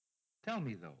Tell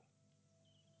me, though,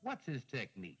 what's his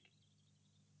technique?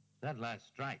 That last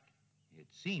strike, it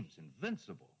seems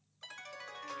invincible.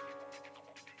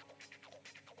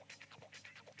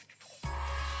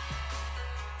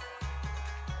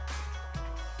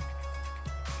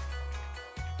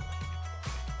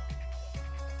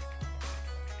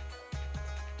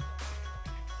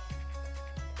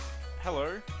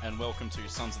 Hello, and welcome to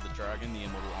Sons of the Dragon, the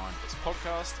Immortal Iron Fist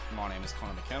podcast. My name is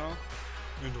Connor McKenna.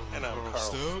 And I'm Carl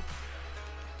Stout.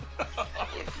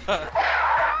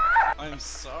 I'm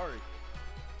sorry.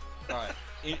 Alright,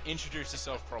 introduce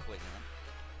yourself properly, man.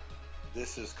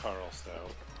 This is Carl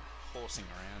Stout. Horsing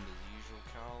around as usual,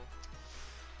 Carl.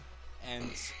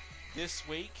 And this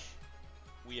week,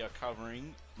 we are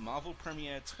covering Marvel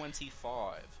Premiere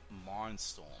 25,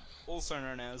 Mindstorm, also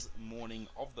known as Morning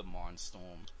of the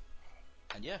Mindstorm.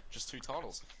 And yeah, just two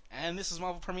titles. And this is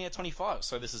Marvel Premiere 25,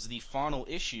 so this is the final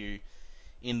issue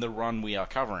in the run we are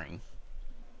covering.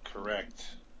 Correct.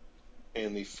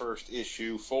 And the first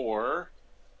issue for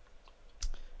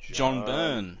John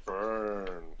Byrne.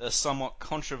 A somewhat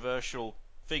controversial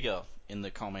figure in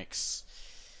the comics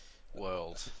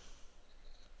world.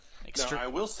 Now, I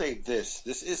will say this.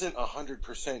 This isn't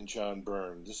 100% John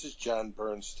Byrne. This is John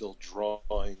Byrne still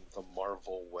drawing the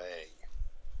Marvel way.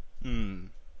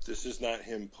 This is not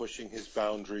him pushing his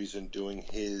boundaries and doing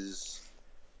his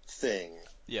thing.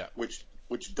 Yeah. Which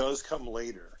does come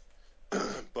later.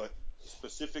 But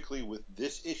specifically with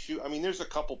this issue, I mean, there's a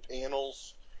couple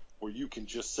panels where you can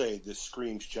just say this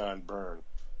screams John Byrne.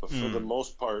 But for the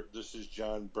most part, this is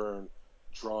John Byrne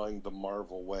drawing the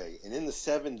Marvel way. And in the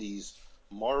 70s,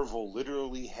 Marvel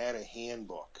literally had a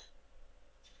handbook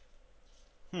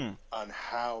on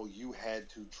how you had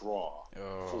to draw.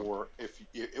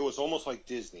 It was almost like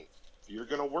Disney. If you're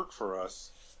going to work for us,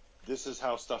 this is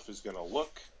how stuff is going to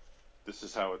look. This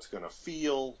is how it's going to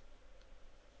feel.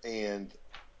 And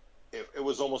it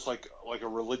was almost like a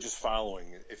religious following.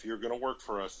 If you're going to work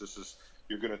for us,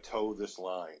 you're going to toe this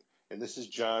line. And this is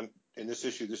John, in this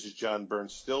issue, this is John Byrne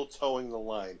still towing the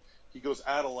line. He goes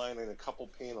out of line in a couple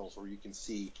panels where you can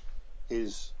see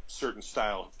his certain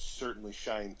style certainly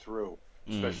shine through,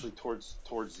 especially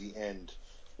towards the end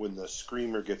when the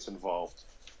Screamer gets involved.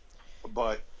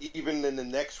 But even in the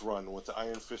next run with the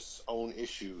Iron Fist's own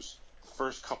issues, the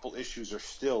first couple issues are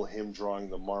still him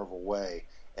drawing the Marvel way.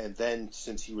 And then,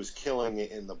 since he was killing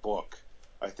it in the book,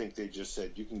 I think they just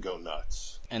said, you can go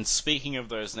nuts. And speaking of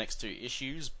those next two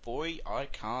issues, boy, I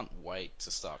can't wait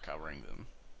to start covering them.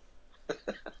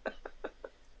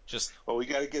 Well, we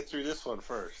got to get through this one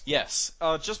first. Yes.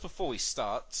 Just before we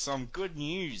start, some good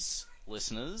news,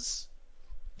 listeners.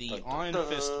 The Iron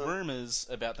Fist rumors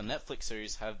about the Netflix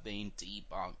series have been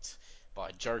debunked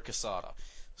by Joe Quesada.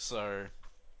 So,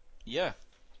 yeah,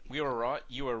 we were right,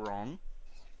 you were wrong.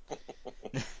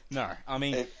 No, I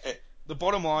mean, the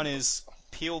bottom line is,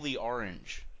 Peel the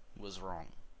Orange was wrong.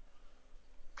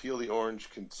 Peel the Orange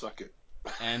can suck it.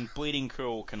 And Bleeding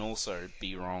Cool can also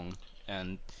be wrong.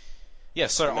 And, yeah,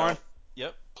 so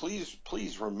yep.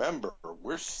 Please remember,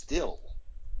 we're still,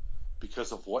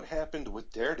 because of what happened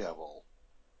with Daredevil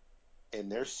and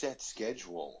their set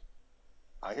schedule,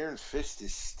 Iron Fist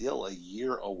is still a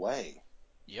year away.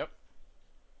 Yep.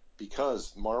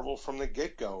 Because Marvel from the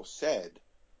get-go said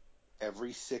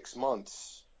every 6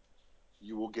 months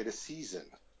you will get a season.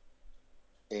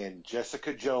 And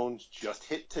Jessica Jones just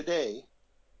hit today.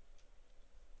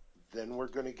 Then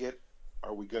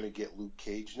are we going to get Luke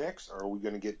Cage next? Or are we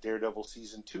going to get Daredevil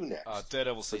Season 2 next?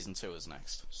 Daredevil Season 2 is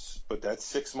next. But that's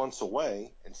 6 months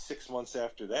away. And 6 months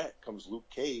after that comes Luke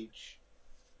Cage.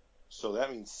 So that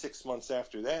means 6 months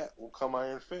after that will come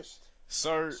Iron Fist.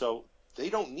 So they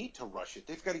don't need to rush it.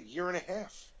 They've got a year and a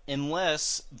half.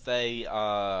 Unless they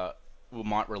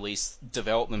might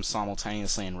develop them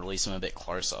simultaneously and release them a bit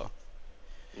closer.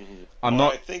 Mm-hmm.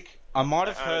 I might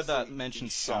have heard that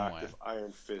mentioned somewhere. If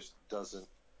Iron Fist doesn't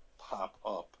pop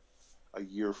up a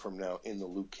year from now in the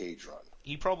Luke Cage run.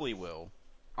 He probably will.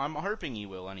 I'm hoping he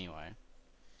will anyway.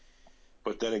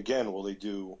 But then again, will they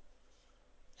do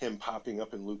him popping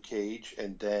up in Luke Cage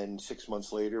and then 6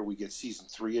 months later we get season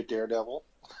 3 of Daredevil?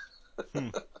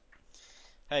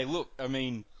 Hey, look, I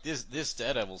mean, this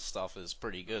Daredevil stuff is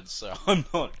pretty good, so I'm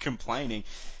not complaining.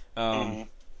 Although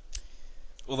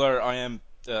I am...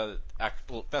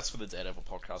 that's for the Daredevil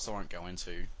podcast. I won't go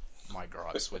into my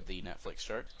gripes with the Netflix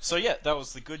show. So yeah, that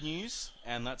was the good news,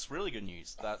 and that's really good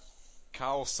news. That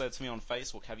Carl said to me on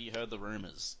Facebook, have you heard the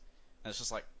rumors? And it's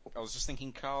just like, I was just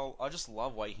thinking, Carl, I just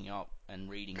love waking up and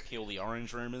reading Peel the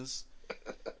Orange rumors,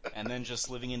 and then just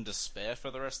living in despair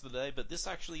for the rest of the day. But this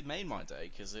actually made my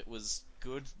day, because it was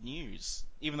good news.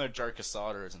 Even though Joe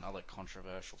Quesada is another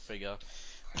controversial figure,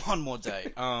 One more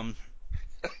day. I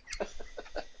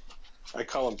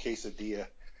call him quesadilla.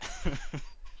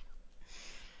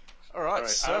 All right,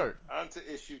 so on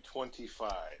to issue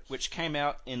 25, which came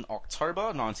out in October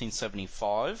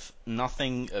 1975.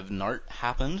 Nothing of note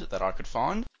happened that I could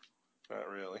find. Not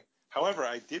really. However,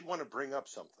 I did want to bring up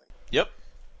something. Yep.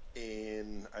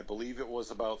 I believe it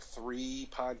was about 3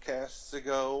 podcasts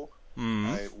ago,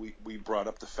 we brought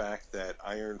up the fact that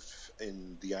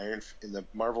in the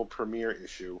Marvel Premiere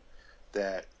issue,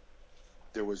 that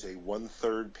there was a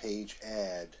 1/3 page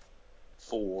ad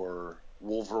for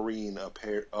Wolverine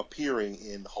appearing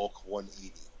in Hulk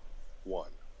 181.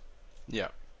 Yeah.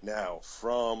 Now,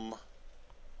 from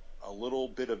a little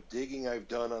bit of digging I've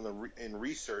done in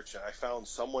research, I found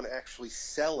someone actually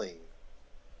selling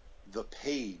the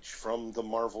page from the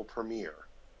Marvel Premiere,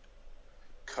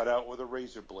 cut out with a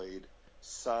razor blade,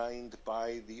 signed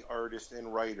by the artist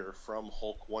and writer from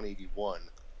Hulk 181.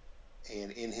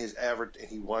 And in his average, and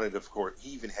he wanted, of course, he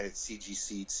even had it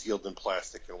CGC'd, sealed in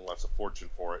plastic, and wants a fortune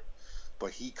for it.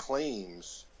 But he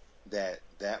claims that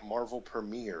Marvel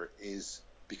Premiere is,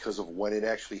 because of when it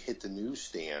actually hit the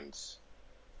newsstands,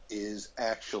 is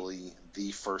actually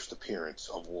the first appearance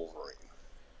of Wolverine.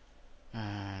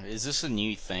 Is this a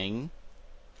new thing?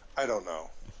 I don't know.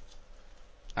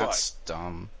 That's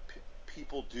dumb.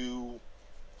 People do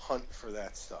hunt for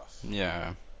that stuff.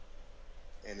 Yeah.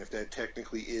 And if that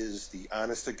technically is the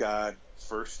honest-to-God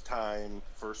first time,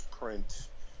 first print,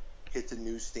 hit the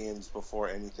newsstands before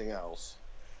anything else,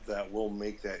 that will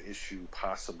make that issue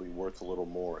possibly worth a little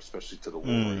more, especially to the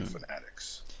Wolverine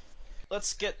fanatics.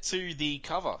 Let's get to the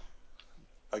cover.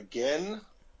 Again,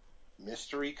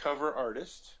 mystery cover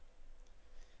artist.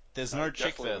 There's no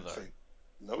chick there, though.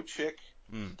 No chick.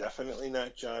 Definitely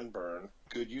not John Byrne.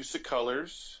 Good use of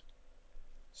colors.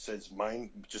 Says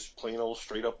just plain old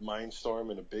straight up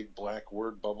Mindstorm in a big black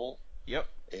word bubble. Yep.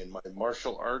 And my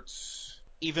martial arts.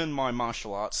 Even my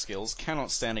martial arts skills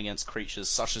cannot stand against creatures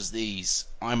such as these.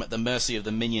 I'm at the mercy of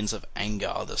the minions of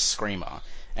Angar, the Screamer.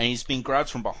 And he's been grabbed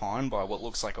from behind by what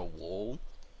looks like a wall.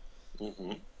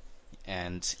 Mm-hmm.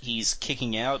 And he's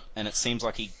kicking out, and it seems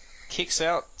like he kicks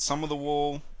out some of the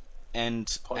wall, and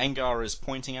Angar is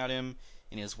pointing at him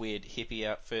in his weird hippie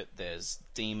outfit. There's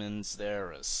demons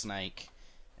there, a snake,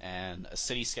 and a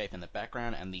cityscape in the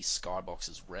background, and the skybox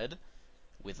is red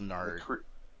with no...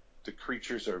 The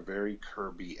creatures are very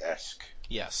Kirby-esque.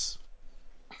 Yes.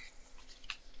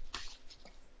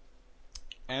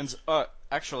 And,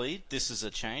 actually, this is a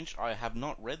change. I have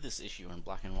not read this issue in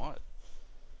black and white.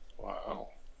 Wow.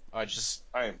 I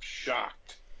am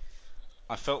shocked.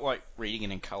 I felt like reading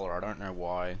it in color. I don't know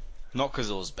why. Not because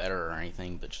it was better or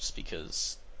anything, but just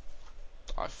because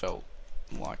I felt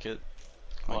like it.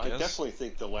 I definitely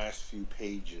think the last few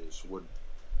pages would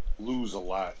lose a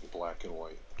lot in black and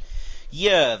white.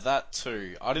 Yeah, that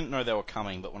too. I didn't know they were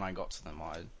coming, but when I got to them,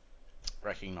 I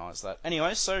recognized that.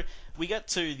 Anyway, so we get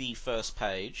to the first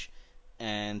page,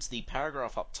 and the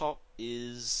paragraph up top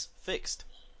is fixed.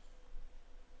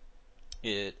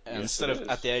 Instead of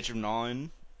at the age of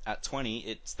 9, at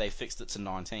 20, they fixed it to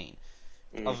 19.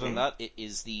 Mm-hmm. Other than that, it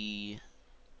is I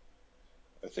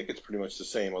think it's pretty much the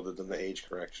same, other than the age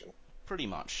correction. Pretty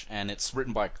much. And it's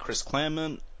written by Chris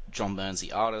Claremont, John Burns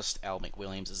the artist, Al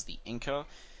McWilliams is the inker,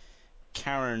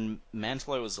 Karen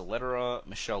Mantlo is the letterer,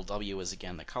 Michelle W. is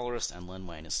again the colorist, and Len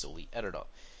Wein is still the editor.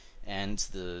 And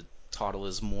the title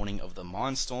is Morning of the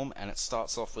Mindstorm, and it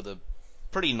starts off with a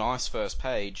pretty nice first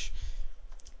page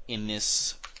in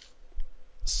this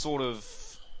sort of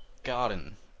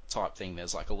garden type thing.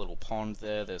 There's like a little pond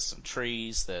there's some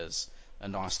trees, there's a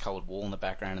nice colored wall in the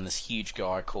background, and this huge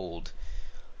guy called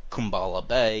Kumbala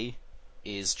Bay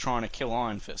is trying to kill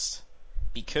Iron Fist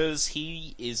because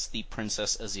he is the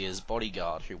Princess Azir's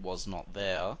bodyguard who was not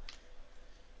there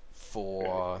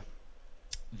for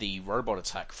the robot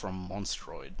attack from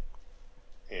Monstroid.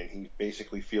 And he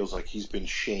basically feels like he's been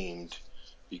shamed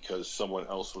because someone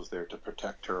else was there to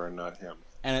protect her and not him.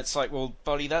 And it's like, well,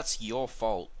 buddy, that's your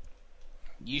fault.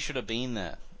 You should have been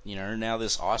there. You know, now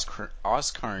this ice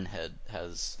cone head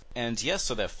has... And yes,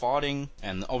 so they're fighting,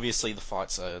 and obviously the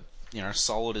fights are,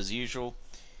 solid as usual.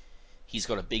 He's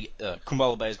got a big...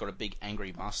 Kumbala Bay's got a big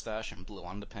angry mustache and blue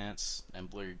underpants and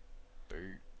blue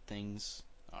boot things.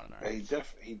 I don't know.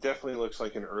 He definitely looks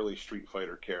like an early Street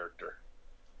Fighter character.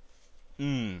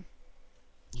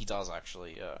 He does,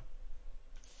 actually, yeah.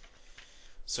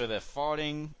 So they're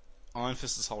fighting. Iron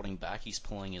Fist is holding back. He's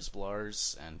pulling his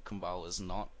blows, and Kumbala is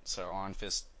not. So Iron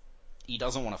Fist, he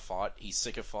doesn't want to fight. He's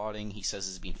sick of fighting. He says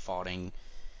he's been fighting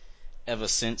ever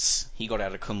since he got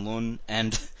out of Kunlun,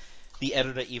 and the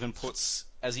editor even puts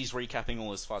as he's recapping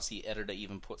all his fights, the editor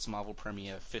even puts Marvel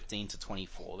Premiere 15 to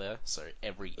 24 there, so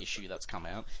every issue that's come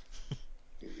out.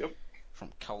 Yep.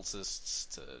 From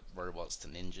cultists to robots to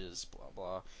ninjas, blah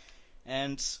blah.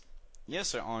 And yeah,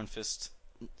 so Iron Fist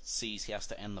sees he has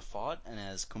to end the fight, and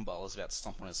as Kumbala's about to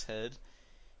stomp on his head,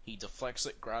 he deflects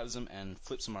it, grabs him, and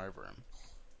flips him over him.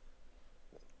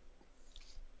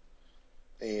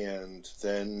 And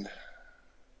then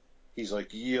he's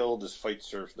like, yield, this fight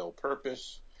serves no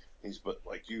purpose. But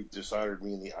like, you dishonored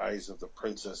me in the eyes of the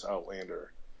Princess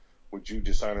Outlander. Would you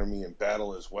dishonor me in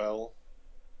battle as well?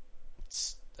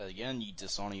 Again, you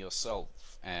dishonor yourself.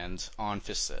 And Iron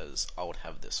Fist says, I would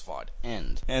have this fight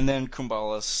end. And then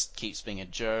Kumbala keeps being a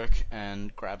jerk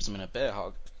and grabs him in a bear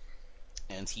hug.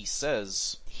 And he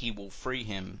says he will free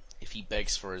him if he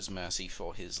begs for his mercy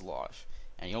for his life.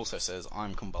 And he also says,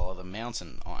 I'm Kumbala the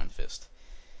Mountain, Iron Fist.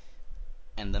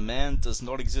 And the man does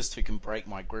not exist who can break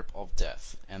my grip of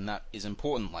death. And that is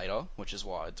important later, which is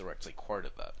why I directly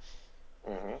quoted that.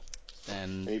 Mm-hmm.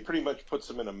 And he pretty much puts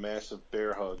him in a massive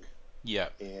bear hug. Yeah.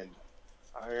 And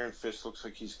Iron Fist looks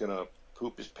like he's going to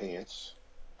poop his pants.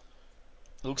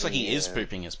 It looks like he is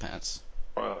pooping his pants.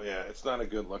 Well, yeah, it's not a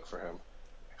good look for him.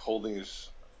 Holding his...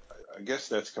 I guess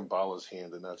that's Kumbala's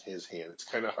hand and not his hand. It's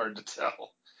kind of hard to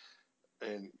tell.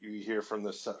 And you hear from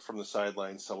the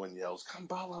sideline someone yells,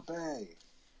 Kumbala Bay!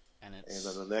 And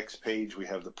on the next page we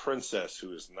have the princess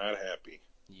who is not happy.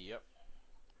 Yep.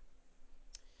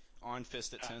 Iron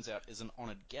Fist, it turns out, is an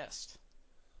honored guest.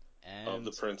 And of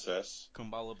the princess.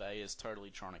 Kumbala Bay is totally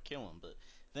trying to kill him, but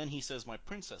then he says, my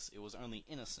princess, it was only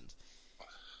innocent.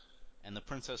 And the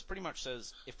princess pretty much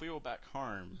says, if we were back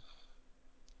home,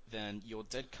 then your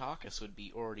dead carcass would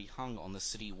be already hung on the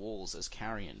city walls as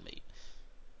carrion meat.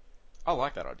 I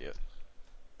like that idea.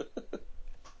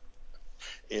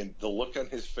 And the look on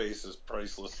his face is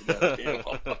priceless in that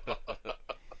panel.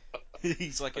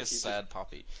 He's like a sad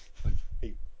puppy.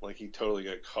 He totally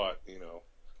got caught,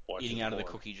 watching eating out porn. of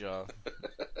the cookie jar.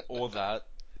 Or that.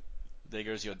 There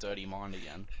goes your dirty mind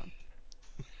again.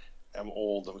 I'm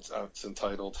old. It's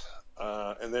entitled.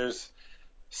 And there's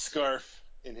Scarf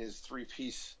in his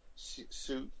three-piece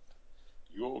suit.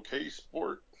 You okay,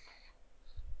 sport?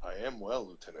 I am well,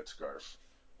 Lieutenant Scarf,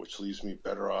 which leaves me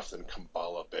better off than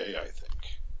Kumbala Bay, I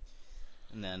think.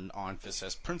 And then Iron Fist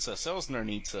says, Princess, there was no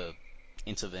need to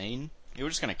intervene. You were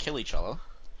just going to kill each other.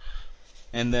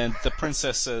 And then the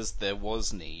princess says there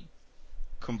was need.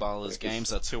 Kumbala's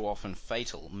games are too often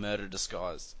fatal, murder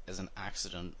disguised as an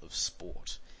accident of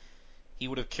sport. He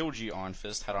would have killed you, Iron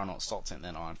Fist, had I not stopped him.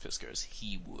 Then Iron Fist goes,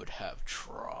 he would have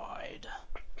tried.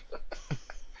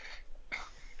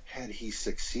 Had he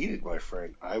succeeded, my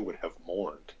friend, I would have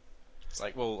mourned. It's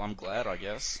like, well, I'm glad, I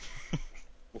guess.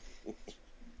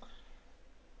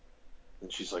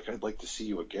 And she's like, I'd like to see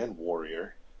you again,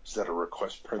 warrior. Is that a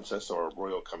request, princess, or a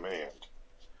royal command?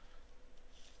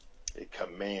 A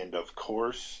command, of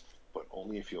course, but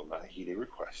only if you'll not heed a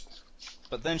request.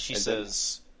 But then she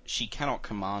says she cannot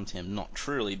command him, not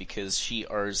truly, because she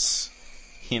owes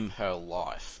him her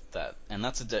life. And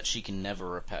that's a debt she can never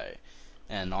repay.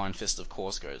 And Iron Fist, of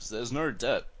course, goes, there's no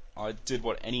debt. I did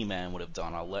what any man would have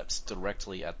done. I leapt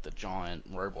directly at the giant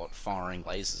robot firing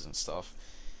lasers and stuff.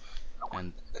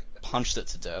 And punched it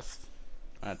to death.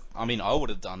 I mean, I would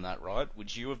have done that, right?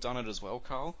 Would you have done it as well,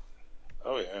 Carl?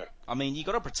 Oh, yeah. I mean, you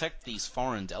got to protect these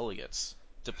foreign delegates.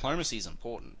 Diplomacy is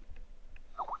important.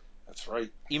 That's right.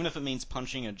 Even if it means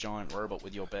punching a giant robot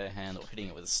with your bare hand or hitting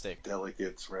it with a stick.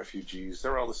 Delegates, refugees,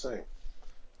 they're all the same.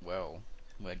 Well,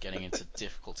 we're getting into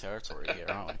difficult territory here,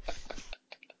 aren't we?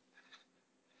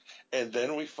 And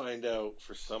then we find out,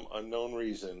 for some unknown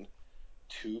reason,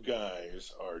 two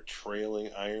guys are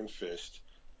trailing Iron Fist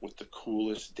with the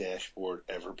coolest dashboard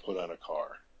ever put on a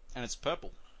car. And it's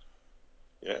purple.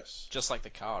 Yes. Just like the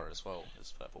car as well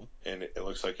is purple. And it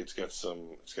looks like it's got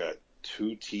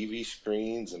two TV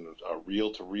screens and a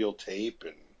reel-to-reel tape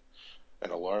and an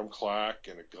alarm clock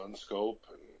and a gun scope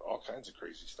and all kinds of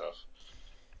crazy stuff.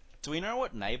 Do we know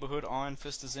what neighborhood Iron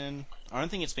Fist is in? I don't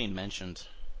think it's been mentioned.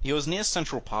 He was near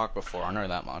Central Park before, I know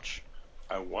that much.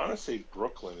 I want to say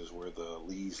Brooklyn is where the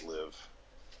Lees live.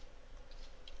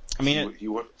 I mean, he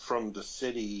went from the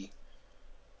city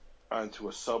onto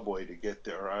a subway to get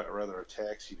there, or rather a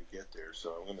taxi to get there.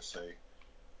 So I'm going to say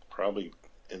probably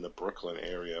in the Brooklyn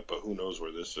area, but who knows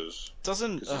where this is? Because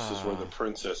this is where the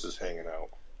princess is hanging out.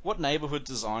 What neighborhood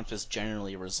does Iron Fist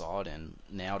generally reside in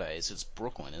nowadays? It's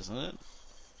Brooklyn, isn't it?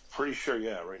 Pretty sure,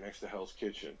 yeah, right next to Hell's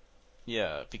Kitchen.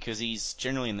 Yeah, because he's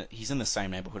generally he's in the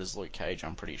same neighborhood as Luke Cage,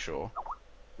 I'm pretty sure.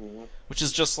 Mm-hmm. Which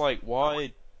is just like,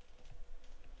 why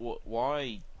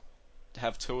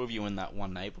have two of you in that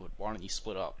one neighborhood? Why don't you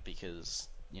split up? Because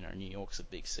New York's a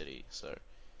big city, so.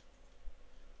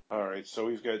 All right, so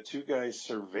we've got two guys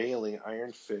surveilling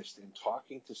Iron Fist and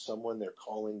talking to someone they're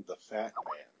calling the Fat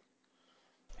Man.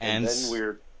 And then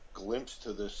we're glimpsed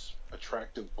to this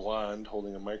attractive blonde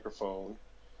holding a microphone,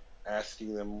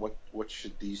 asking them what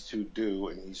should these two do,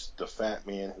 and he's the Fat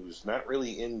Man who's not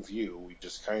really in view. We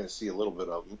just kind of see a little bit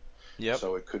of him. Yep.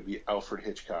 So it could be Alfred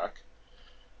Hitchcock.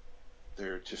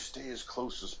 They're to stay as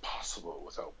close as possible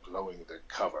without blowing their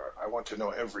cover. I want to know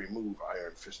every move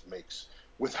Iron Fist makes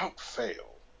without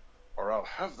fail, or I'll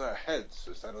have their heads.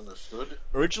 Is that understood?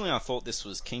 Originally I thought this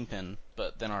was Kingpin,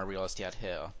 but then I realized he had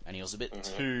hair, and he was a bit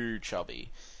too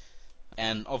chubby.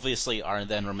 And obviously I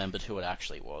then remembered who it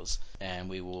actually was, and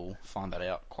we will find that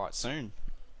out quite soon.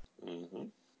 Mm-hmm.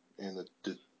 And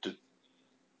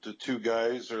the two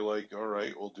guys are like, all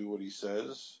right, we'll do what he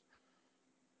says.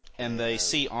 And they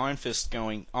see Iron Fist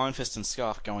and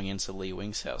Scarf going into Lee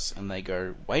Wing's house, and they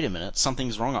go, wait a minute,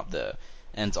 something's wrong up there.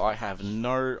 And I have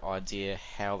no idea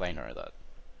how they know that.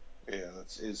 Yeah,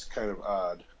 it's kind of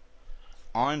odd.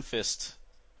 Iron Fist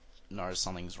knows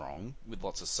something's wrong, with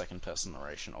lots of second-person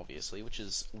narration, obviously, which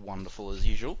is wonderful as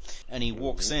usual. And he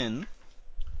walks in,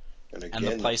 and again,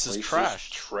 the place is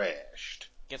trashed. Trashed.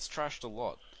 Gets trashed a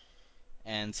lot.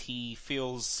 And he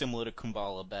feels similar to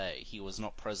Kumbala Bay. He was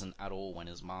not present at all when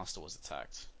his master was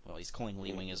attacked. Well, he's calling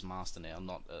Lee Wing his master now,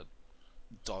 not a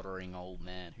doddering old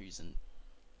man who's a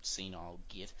senile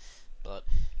git. But,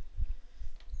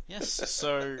 yes,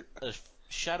 so a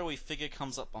shadowy figure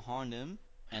comes up behind him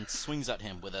and swings at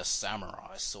him with a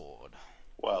samurai sword.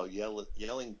 While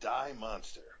yelling, die,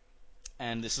 monster.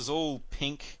 And this is all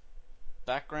pink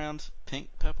background, pink,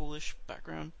 purplish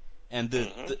background. And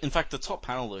in fact, the top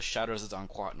panel, the shadows are done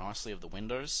quite nicely of the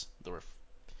windows.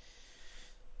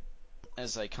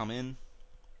 As they come in,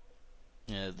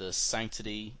 the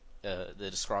sanctity, they're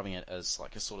describing it as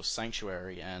like a sort of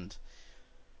sanctuary, and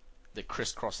the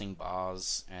crisscrossing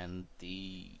bars and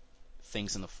the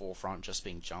things in the forefront just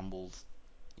being jumbled,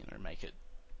 make it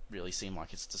really seem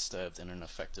like it's disturbed in an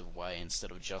effective way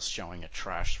instead of just showing a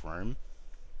trash room.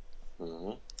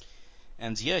 Mm-hmm.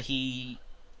 And yeah, he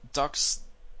ducks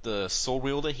the sword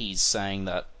wielder. He's saying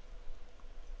that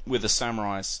with a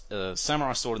samurai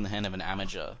sword in the hand of an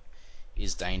amateur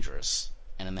is dangerous,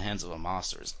 and in the hands of a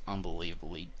master is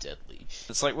unbelievably deadly.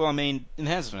 It's like, well, I mean, in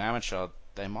the hands of an amateur,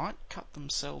 they might cut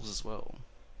themselves as well.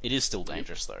 It is still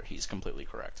dangerous, though. He's completely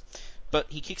correct. But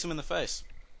he kicks him in the face.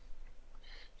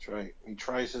 That's right. He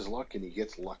tries his luck, and he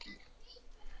gets lucky.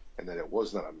 And that it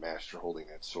was not a master holding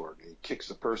that sword. And he kicks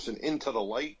the person into the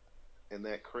light, and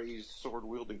that crazed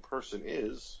sword-wielding person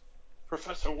is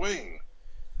Professor Wing.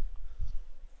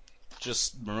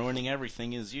 Just ruining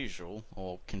everything as usual,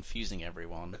 or confusing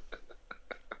everyone.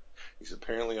 He's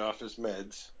apparently off his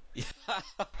meds.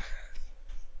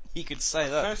 He could say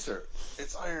Professor,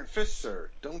 it's Iron Fist, sir.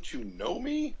 Don't you know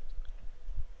me?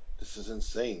 This is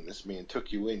insane. This man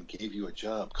took you in, gave you a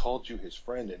job, called you his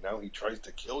friend, and now he tries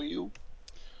to kill you?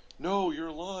 No,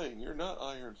 you're lying. You're not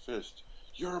Iron Fist.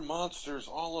 You're monsters,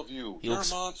 all of you. You're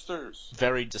monsters.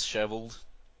 Very disheveled.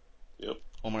 Yep.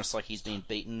 Almost like he's been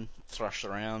beaten, thrashed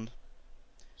around.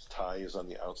 His tie is on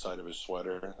the outside of his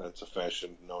sweater. That's a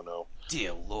fashion no-no.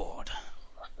 Dear Lord.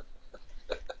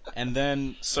 And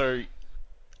then, so,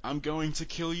 I'm going to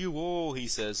kill you all, he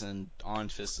says, and Iron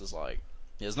Fist is like,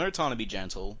 there's no time to be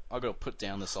gentle. I've got to put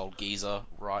down this old geezer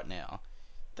right now.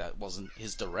 That wasn't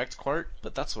his direct quote,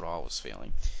 but that's what I was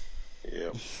feeling.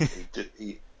 Yeah.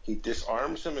 he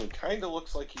disarms him and kind of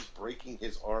looks like he's breaking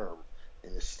his arm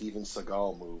in a Steven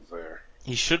Seagal move there.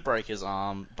 He should break his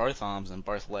arm, both arms and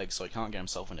both legs, so he can't get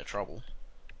himself into trouble.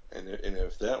 And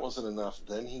if that wasn't enough,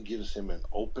 then he gives him an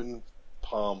open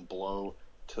palm blow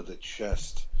to the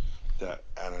chest that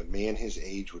on a man his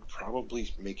age would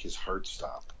probably make his heart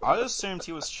stop. I assumed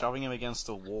he was shoving him against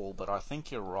a wall, but I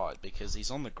think you're right, because he's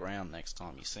on the ground next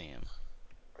time you see him.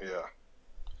 Yeah.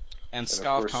 And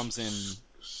Scarf comes in...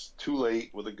 Too late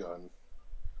with a gun.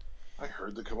 I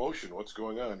heard the commotion. What's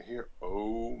going on here?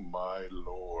 Oh, my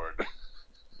Lord.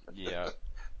 Yeah.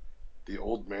 The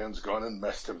old man's gone and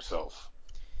messed himself.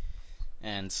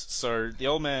 And so the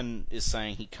old man is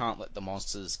saying he can't let the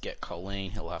monsters get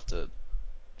Colleen. He'll have to...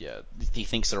 Yeah, he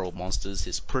thinks they're all monsters.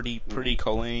 His pretty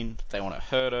Colleen. They want to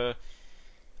hurt her.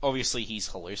 Obviously, he's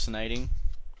hallucinating.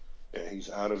 Yeah, he's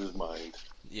out of his mind.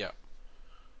 Yeah.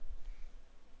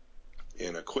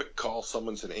 And a quick call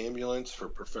summons an ambulance for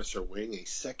Professor Wing. A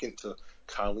second to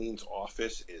Colleen's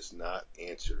office is not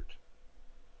answered.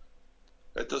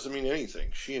 That doesn't mean anything.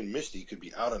 She and Misty could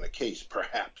be out on a case,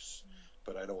 perhaps,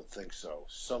 but I don't think so.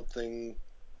 Something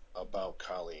about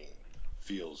Colleen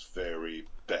feels very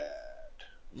bad.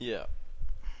 Yeah.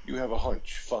 You have a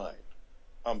hunch. Fine.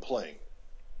 I'm playing it.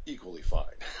 Equally fine.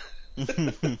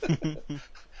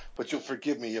 But you'll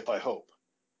forgive me if I hope,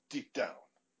 deep down,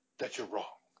 that you're wrong.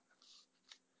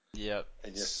 Yep.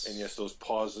 And yes, those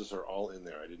pauses are all in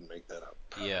there. I didn't make that up.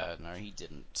 Yeah, no, he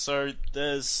didn't. So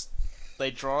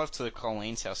they drive to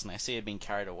Colleen's house and they see her being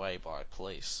carried away by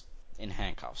police in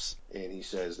handcuffs. And he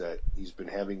says that he's been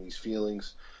having these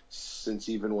feelings since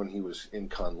even when he was in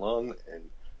Kunlun, and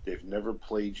they've never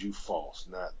played you false.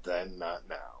 Not then, not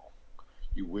now.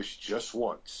 You wish just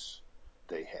once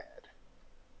they had.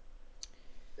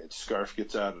 And Scarf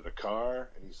gets out of the car,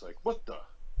 and he's like, what the?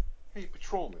 Hey,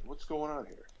 patrolman, what's going on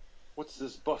here? What's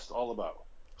this bust all about?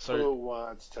 So who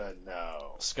wants to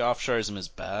know? Scarf shows him his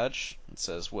badge and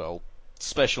says, well,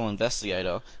 Special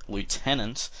Investigator,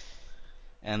 Lieutenant.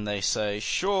 And they say,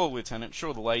 sure, Lieutenant,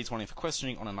 sure, the lady's wanting for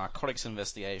questioning on a narcotics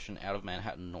investigation out of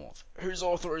Manhattan North. Whose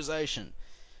authorization?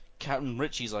 Captain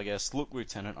Ritchie's, I guess. Look,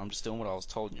 Lieutenant, I'm just doing what I was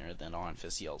told, you know. Then Iron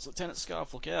Fist yells, Lieutenant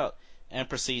Scarf, look out! And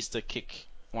proceeds to kick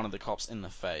one of the cops in the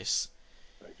face.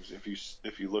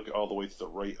 If you look all the way to the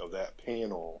right of that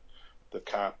panel,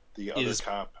 the other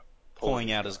cop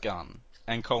pulling out his gun.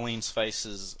 And Colleen's face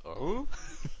is, oh?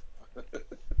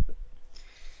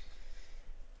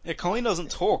 Yeah, Colleen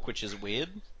doesn't talk, which is weird.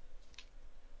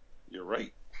 You're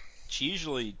right. She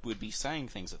usually would be saying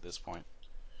things at this point.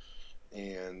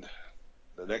 And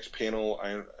the next panel,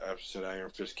 Iron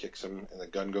Fist kicks him, and the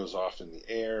gun goes off in the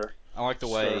air. I like the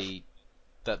way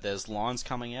that there's lines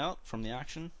coming out from the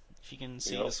action. If you can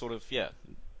see the sort of,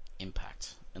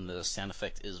 impact. And the sound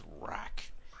effect is rack.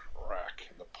 Rack.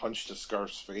 And the punch to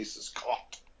Scarf's face is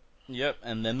caught. Yep,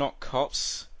 and they're not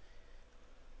cops.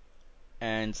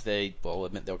 And they,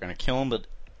 admit they were going to kill him, but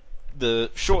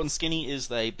the short and skinny is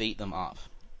they beat them up.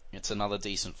 It's another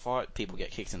decent fight. People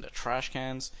get kicked into trash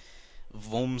cans.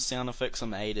 Vroom sound effects are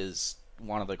made as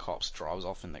one of the cops drives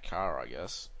off in the car, I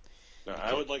guess. Now,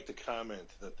 I would like to comment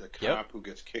that the cop who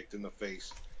gets kicked in the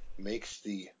face makes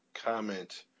the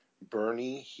comment,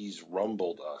 Bernie, he's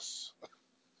rumbled us.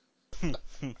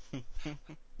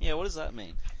 Yeah, what does that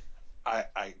mean?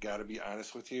 I gotta be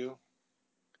honest with you.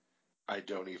 I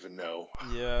don't even know.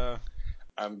 Yeah.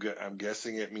 I'm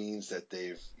guessing it means that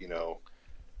they've,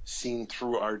 seen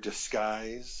through our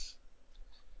disguise.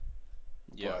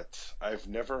 Yeah. But I've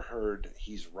never heard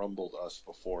he's rumbled us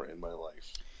before in my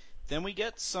life. Then we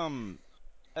get some,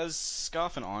 as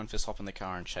Scarf and Iron Fist hop in the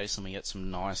car and chase them, we get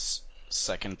some nice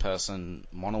second-person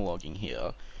monologuing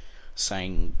here,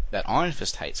 saying that Iron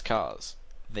Fist hates cars.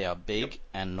 They are big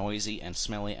and noisy and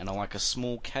smelly and are like a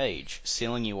small cage,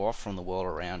 sealing you off from the world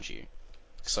around you.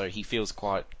 So he feels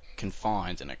quite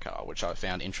confined in a car, which I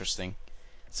found interesting.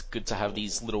 It's good to have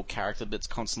these little character bits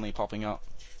constantly popping up.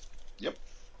 Yep.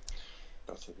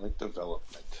 Nothing like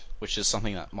development. Which is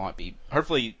something that might be,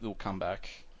 hopefully will come back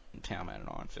in Power Man and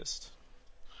Iron Fist.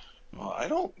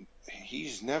 Well,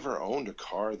 he's never owned a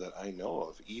car that I know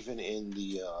of, even in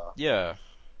the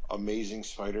Amazing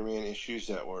Spider-Man issues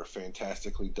that were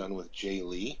fantastically done with Jay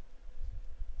Lee.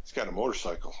 He's got a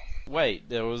motorcycle. Wait,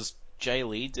 there was Jay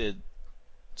Lee did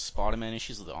Spider-Man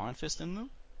issues with Iron Fist in them?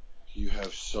 You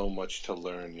have so much to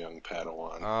learn, young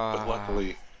Padawan. But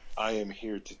luckily, I am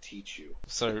here to teach you.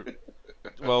 So,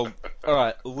 well,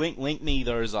 alright, link me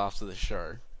those after the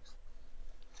show.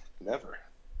 Never.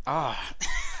 I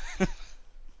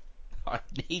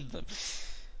need them.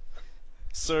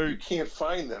 So you can't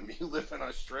find them. You live in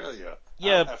Australia.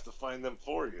 Yeah, I'll have to find them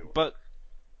for you. But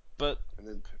and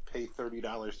then pay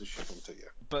 $30 to ship them to you.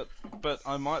 But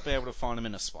I might be able to find them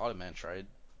in a Spider-Man trade.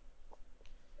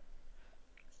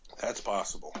 That's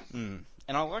possible. And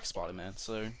I like Spider-Man,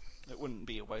 so it wouldn't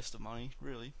be a waste of money,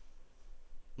 really.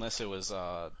 Unless it was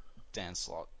Dan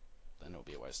Slott, then it would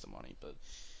be a waste of money.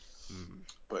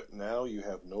 But now you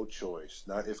have no choice.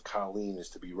 Not if Colleen is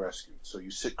to be rescued. So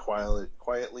you sit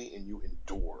quietly and you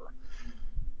endure.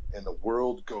 And the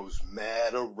world goes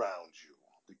mad around you.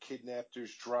 The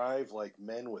kidnappers drive like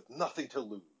men with nothing to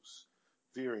lose,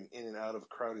 veering in and out of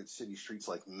crowded city streets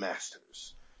like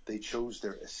masters. They chose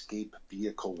their escape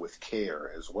vehicle with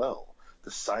care as well.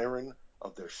 The siren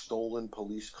of their stolen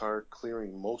police car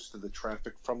clearing most of the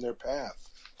traffic from their path.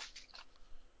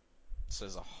 So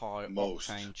there's a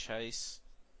high-octane chase.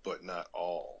 But not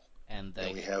all. And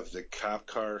we have the cop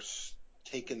car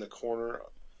taking the corner,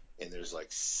 and there's like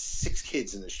 6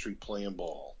 kids in the street playing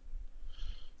ball.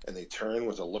 And they turn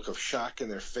with a look of shock in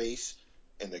their face,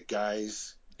 and the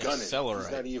guy's gunning. Accelerate.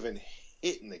 He's not even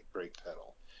hitting the brake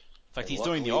pedal. In fact, he's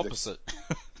doing the opposite.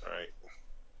 Right.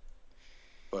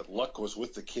 But luck was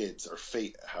with the kids, or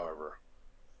fate, however,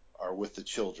 are with the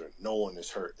children. No one is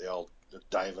hurt. They're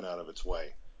diving out of its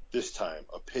way. This time,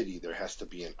 a pity there has to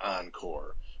be an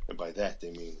encore. And by that,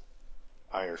 they mean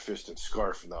Iron Fist and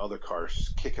Scarf and the other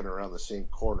cars kicking around the same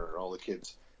corner, and all the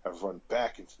kids have run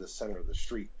back into the center of the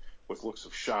street with looks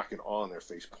of shock and awe on their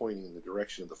face, pointing in the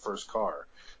direction of the first car.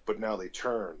 But now they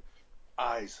turn,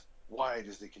 eyes wide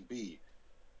as they can be,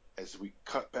 as we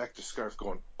cut back to Scarf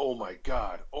going, "Oh my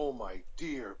God, oh my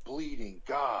dear bleeding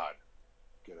God."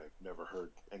 Again, I've never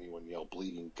heard anyone yell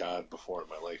bleeding God before in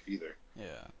my life either.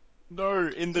 Yeah. No,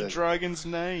 in the dragon's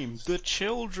name, the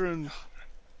children.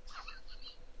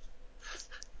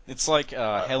 It's like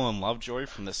Helen Lovejoy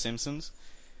from The Simpsons.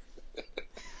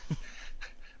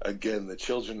 Again, the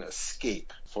children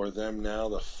escape. For them now,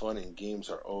 the fun and games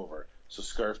are over. So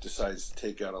Scarf decides to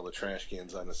take out all the trash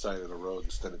cans on the side of the road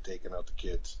instead of taking out the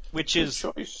kids. Which Good is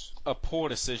choice. a poor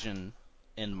decision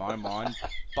in my mind,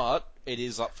 but it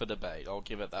is up for debate. I'll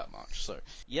give it that much. So,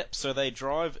 yep, so they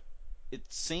drive. It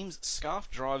seems Scarf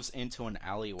drives into an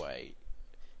alleyway.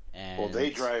 And... Well, they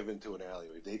drive into an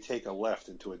alleyway. They take a left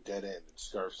into a dead end, and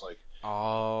Scarf's like,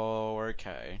 "Oh,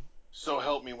 okay. So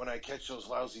help me, when I catch those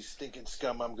lousy stinking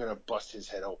scum, I'm gonna bust his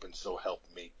head open, so help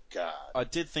me God." I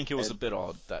did think it was a bit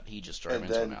odd that he just drove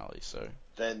into an alley, so...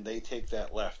 Then they take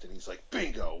that left, and he's like,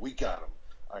 "Bingo, we got him."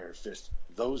 Iron Fist.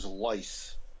 Those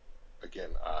lice,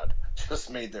 again odd, just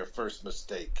made their first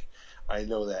mistake. I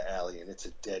know that alley, and it's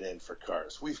a dead end for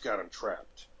cars. We've got him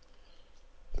trapped.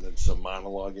 And then some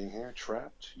monologuing here.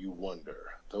 Trapped? You wonder.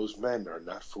 Those men are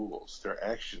not fools. Their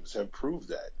actions have proved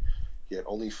that. Yet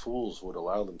only fools would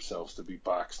allow themselves to be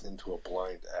boxed into a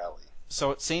blind alley.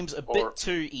 So it seems a bit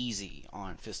too easy,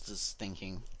 Iron Fist is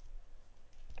thinking.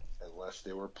 Unless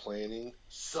they were planning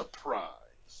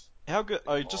surprise. How good...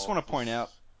 I just want to point out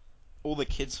all the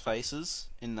kids' faces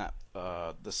in that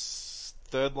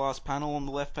third last panel on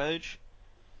the left page.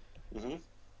 Mm-hmm.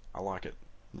 I like it.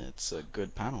 It's a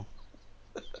good panel.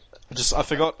 I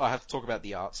forgot I have to talk about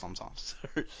the art sometimes.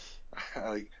 I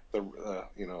like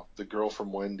the girl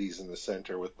from Wendy's in the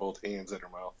center with both hands in her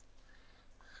mouth.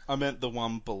 I meant the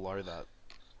one below that.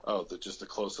 Oh, just a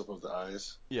close up of the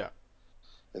eyes. Yeah.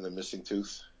 And the missing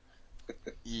tooth.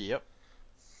 Yep.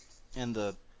 And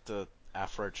the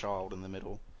Afro child in the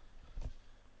middle.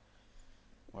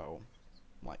 Well,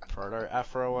 like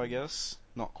proto-Afro, I guess.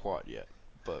 Not quite yet.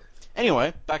 But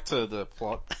anyway, back to the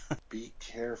plot. Be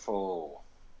careful.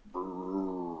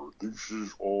 Brr, this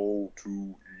is all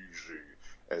too easy.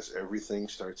 As everything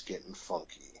starts getting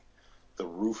funky, the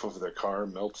roof of their car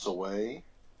melts away.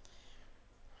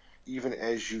 Even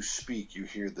as you speak, you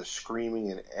hear the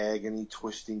screaming and agony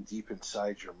twisting deep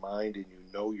inside your mind, and you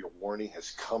know your warning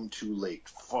has come too late,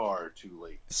 far too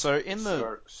late. So in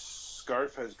the...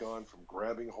 Scarf has gone from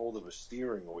grabbing hold of a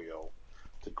steering wheel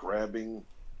to grabbing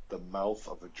the mouth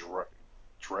of a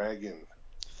dragon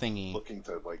thingy, looking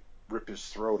to like rip his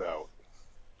throat out.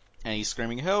 And he's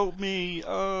screaming, "Help me!"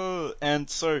 And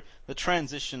so the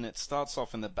transition, it starts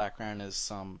off in the background as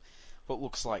some what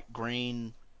looks like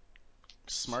green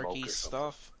smoky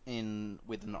stuff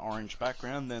with an orange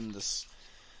background. Then it's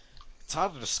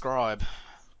hard to describe.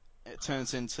 It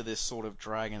turns into this sort of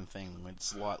dragon thing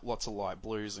with lots of light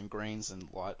blues and greens and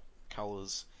light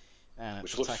colors, and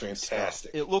Which looks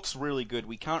fantastic. It looks really good.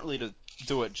 We can't really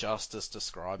do it justice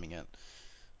describing it.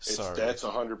 That's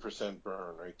 100%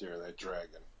 burn right there. That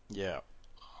dragon. Yeah.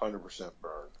 100%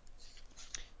 burn.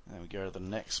 And we go to the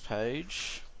next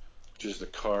page. Which is the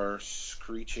car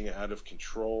screeching out of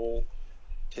control,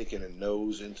 taking a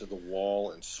nose into the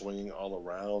wall and swinging all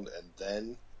around, and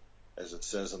then, as it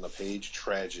says on the page,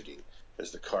 tragedy.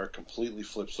 As the car completely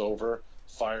flips over,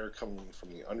 fire coming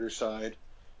from the underside.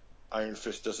 Iron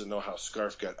Fist doesn't know how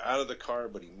Scarf got out of the car,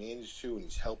 but he managed to, and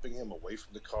he's helping him away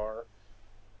from the car.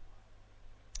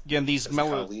 Again, as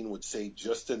Colleen would say,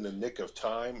 just in the nick of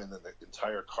time, and then the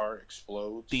entire car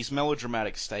explodes. These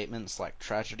melodramatic statements, like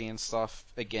tragedy and stuff,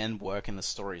 again, work in the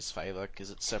story's favor, because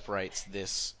it separates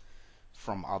this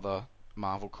from other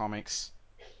Marvel comics.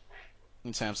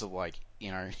 In terms of, like,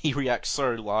 he reacts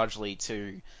so largely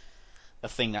to a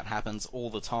thing that happens all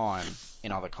the time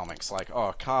in other comics. Like,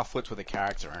 a car flips with a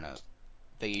character in it.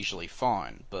 They're usually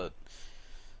fine, but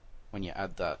when you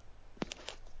add that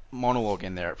monologue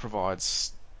in there, it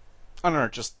provides, I don't know,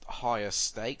 just higher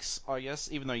stakes, I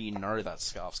guess, even though you know that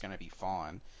Scarf's going to be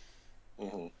fine.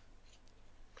 Mm-hmm.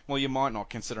 Well, you might not,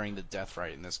 considering the death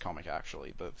rate in this comic,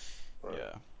 actually, but right.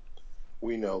 Yeah.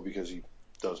 We know because he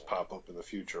does pop up in the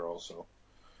future also.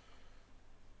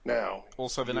 Now,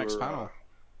 also the next panel.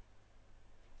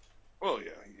 Well,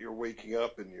 yeah, you're waking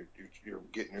up and you're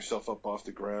getting yourself up off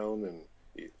the ground, and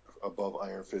above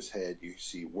Iron Fist's head, you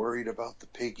see, "Worried about the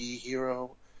piggy,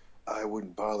 hero? I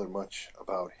wouldn't bother much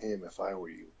about him if I were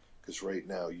you, because right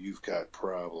now you've got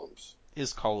problems."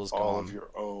 His collar's All gone. of your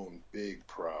own big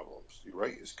problems. You're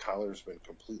right. His collar's been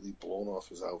completely blown off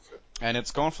his outfit. And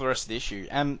it's gone for the rest of the issue.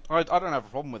 And I don't have a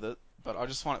problem with it, but I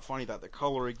just find it funny that the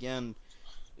collar again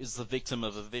is the victim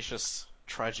of a vicious,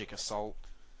 tragic assault.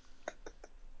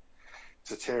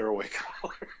 It's a tearaway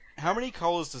collar. How many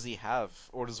collars does he have?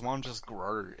 Or does one just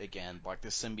grow again, like the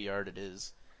symbiote it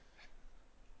is?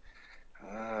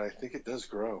 I think it does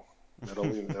grow. That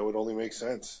would only make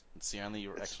sense. It's the only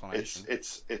explanation.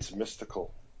 It's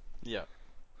mystical. Yeah.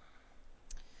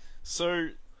 So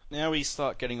now we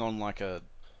start getting on like a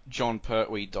John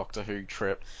Pertwee Doctor Who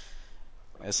trip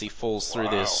as he falls through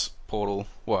this portal.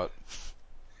 What?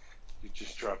 You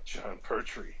just dropped John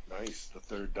Pertwee. Nice, the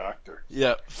third Doctor.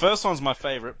 Yeah, first one's my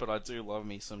favorite, but I do love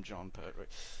me some John Pertwee.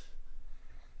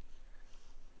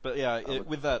 But yeah,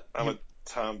 I'm a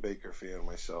Tom Baker fan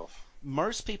myself.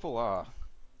 Most people are.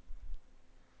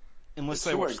 Unless It's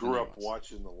they who watch I grew the up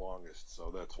watching the longest,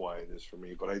 so that's why it is for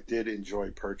me. But I did enjoy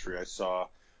Pertwee. I saw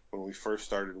when we first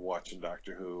started watching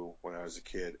Doctor Who when I was a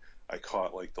kid, I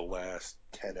caught like the last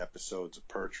 10 episodes of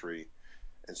Pertwee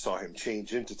and saw him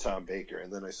change into Tom Baker,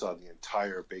 and then I saw the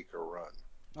entire Baker run.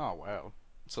 Oh wow,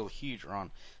 it's a huge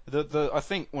run. I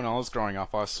think when I was growing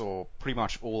up, I saw pretty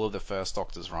much all of the first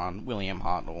Doctor's run, William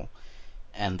Hartnell,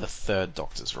 and the third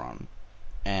Doctor's run,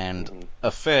 and a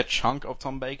fair chunk of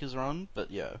Tom Baker's run. But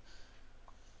yeah,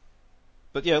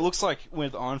 it looks like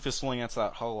with Iron Fist falling into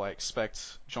that hole, I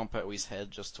expect John Pertwee's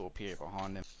head just to appear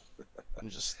behind him,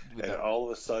 and all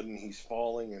of a sudden he's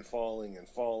falling and falling and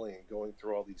falling and going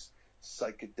through all these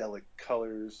psychedelic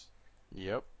colors.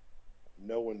 Yep.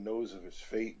 No one knows of his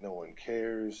fate. No one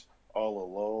cares. All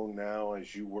alone now,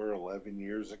 as you were 11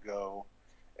 years ago.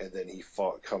 And then he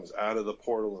comes out of the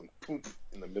portal and poof,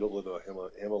 in the middle of the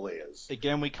Himalayas.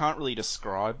 Again, we can't really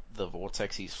describe the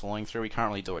vortex he's falling through. We can't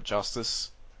really do it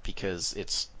justice because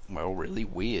it's, well, really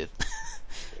weird.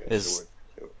 Yes,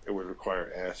 it would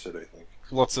require acid, I think.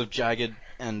 Lots of jagged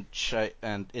and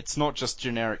and it's not just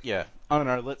generic. Yeah, I don't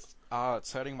know.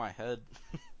 It's hurting my head.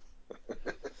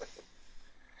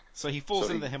 So he falls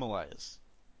into the Himalayas.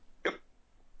 Yep.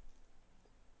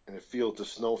 And the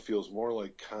snow feels more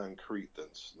like concrete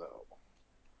than snow.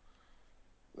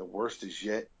 The worst is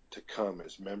yet to come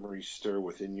as memories stir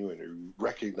within you and you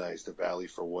recognize the valley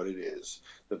for what it is.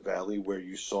 The valley where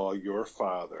you saw your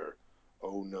father,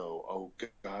 oh no, oh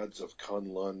gods of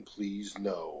Kunlun, please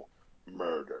no,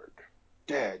 murdered.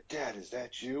 Dad, is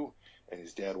that you? And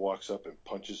his dad walks up and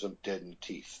punches him dead in the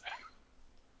teeth.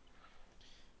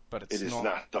 But it is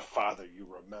not the father you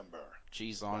remember.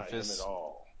 Geez, Iron Fist, at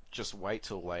all. Just wait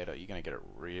till later. You're going to get a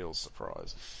real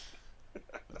surprise.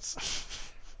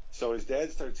 So his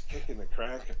dad starts kicking the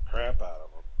crap out of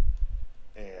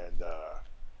him. And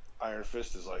Iron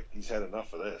Fist is like, he's had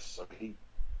enough of this. So he,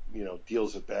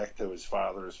 deals it back to his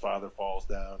father. His father falls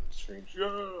down and screams,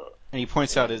 yeah! And he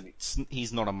points out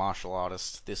he's not a martial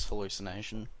artist, this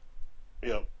hallucination.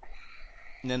 Yep.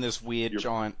 And then this weird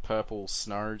giant purple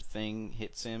snow thing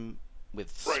hits him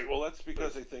with... Right, well that's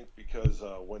because I think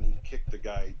when he kicked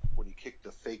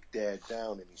the fake dad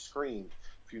down and he screamed,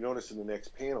 if you notice in the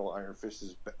next panel, Iron Fist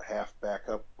is half back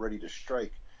up, ready to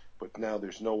strike, but now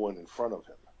there's no one in front of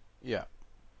him. Yeah.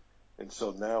 And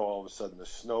so now all of a sudden the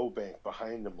snowbank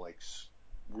behind him like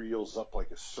reels up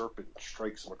like a serpent and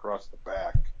strikes him across the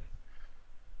back.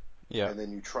 Yeah. And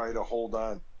then you try to hold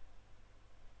on,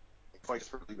 fight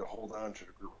desperately to hold on to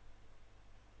the group.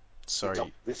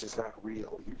 Sorry. This is not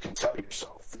real. You can tell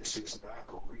yourself this is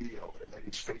not real. And then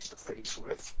he's face to face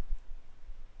with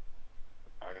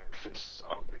Iron Fist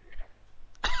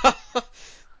zombie.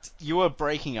 You are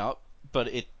breaking up, but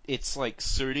it's like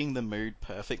suiting the mood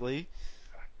perfectly.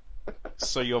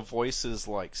 So your voice is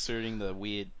like suiting the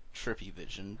weird trippy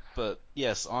vision. But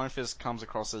yes, Iron Fist comes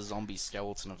across a zombie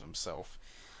skeleton of himself.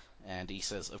 And he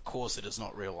says, of course it is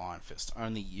not real, Iron Fist.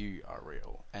 Only you are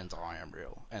real, and I am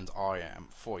real, and I am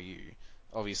for you.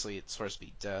 Obviously, it's supposed to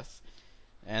be death.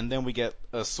 And then we get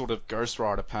a sort of Ghost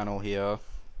Rider panel here,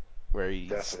 where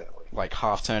he's like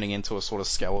half turning into a sort of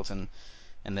skeleton,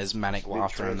 and there's manic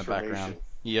laughter in the background.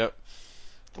 Yep.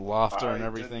 The laughter and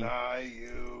everything. I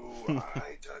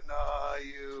deny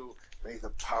you. May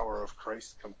the power of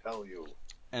Christ compel you.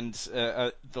 And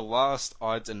the last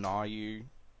I deny you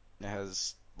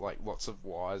has like lots of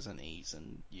Y's and E's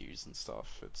and U's and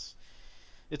stuff.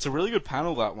 It's a really good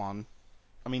panel, that one.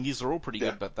 I mean, these are all pretty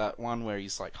good, but that one where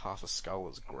he's like half a skull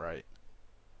is great.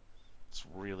 It's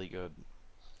really good.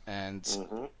 And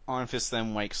Iron Fist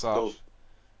then wakes up.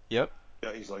 Yep.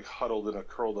 Yeah, he's like huddled in a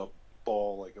curled up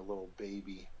ball like a little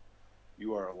baby.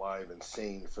 You are alive and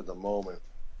sane for the moment.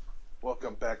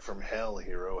 Welcome back from hell,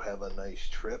 hero. Have a nice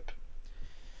trip.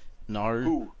 No.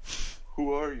 Who?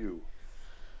 Who are you?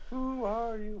 Who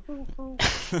are you? Who?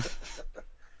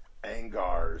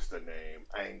 Angar's the name.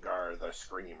 Angar the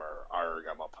Screamer. Arg,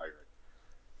 I'm a pirate.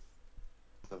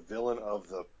 The villain of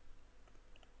the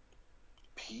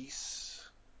Peace.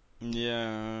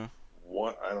 Yeah.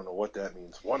 What? I don't know what that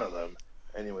means. One of them.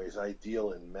 Anyways, I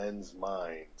deal in men's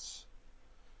minds.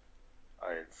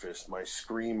 Iron Fist. My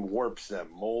scream warps them,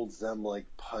 molds them like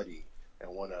putty, and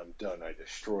when I'm done, I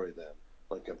destroy them,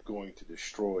 like I'm going to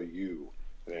destroy you.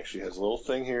 It actually has a little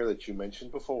thing here that you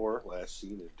mentioned before, last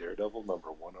seen in Daredevil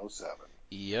number 107.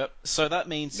 Yep. So that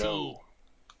means he No.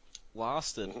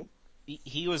 lasted. Mm-hmm.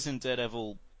 He was in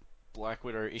Daredevil Black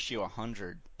Widow issue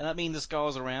 100. And that means this guy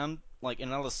was around, like, in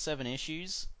another 7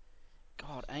 issues?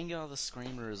 God, Angar the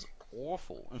Screamer is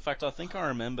awful. In fact, I think I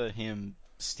remember him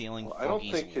stealing Well,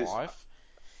 Foggy's wife.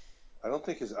 I don't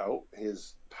think his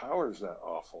power's not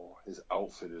awful. His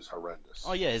outfit is horrendous.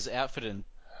 Oh, yeah, his outfit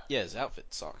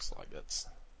sucks. Like,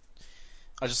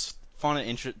 I just find it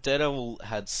interesting. Daredevil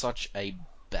had such a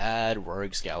bad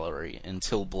rogues gallery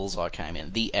until Bullseye came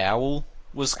in. The Owl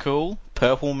was cool.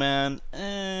 Purple Man,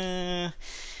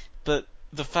 But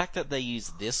the fact that they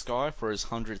used this guy for his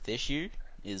 100th issue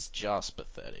is just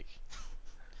pathetic.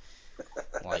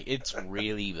 Like, it's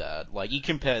really bad. Like, you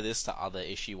compare this to other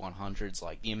issue 100s,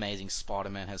 like The Amazing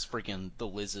Spider-Man has freaking The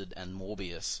Lizard and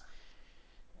Morbius,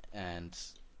 and,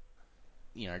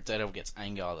 Daredevil gets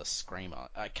Angar the Screamer.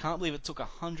 I can't believe it took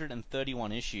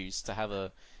 131 issues to have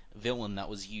a villain that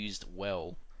was used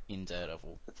well in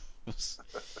Daredevil. That's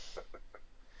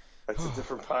a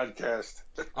different podcast.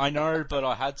 I know, but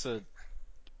I had to...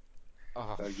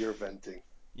 Oh, Now you're venting.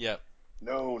 yep.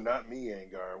 No, not me,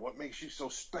 Angar. What makes you so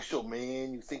special,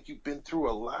 man? You think you've been through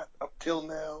a lot up till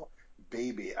now?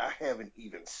 Baby, I haven't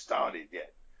even started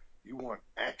yet. You want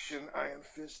action, Iron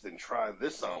Fist? Then try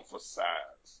this on for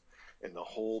size. And the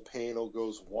whole panel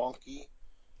goes wonky.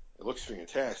 It looks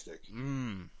fantastic.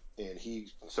 Mmm. And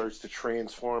he starts to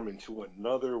transform into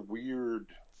another weird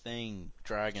Thing,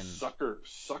 dragon.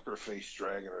 sucker face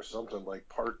dragon or something, like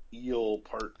part eel,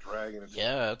 part dragon.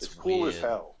 Yeah, it's cool weird. as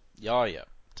hell. Yeah,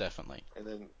 definitely. And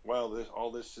then while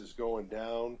all this is going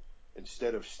down,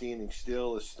 instead of standing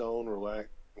still as stone,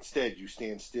 instead you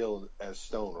stand still as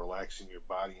stone, relaxing your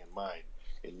body and mind,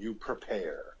 and you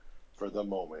prepare for the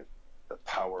moment. The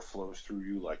power flows through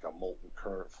you like a molten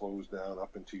current flows down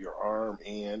up into your arm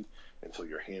and until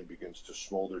your hand begins to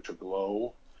smolder to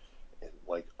glow, and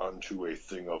like unto a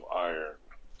thing of iron.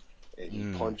 And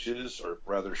he punches, or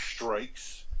rather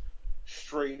strikes,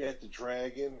 straight at the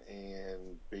dragon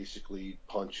and basically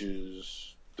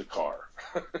punches the car.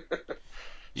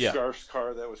 Yeah. Scarf's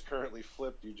car that was currently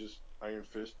flipped, Iron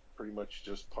Fist pretty much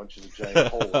just punches a giant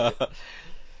hole in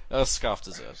it. Scarf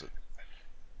deserves it.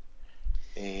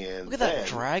 And look at then, that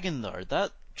dragon, though.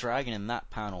 That dragon in that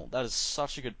panel, that is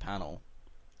such a good panel.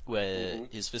 Where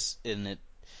his fist in it,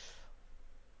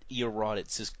 you're right,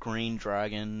 it's this green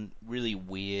dragon, really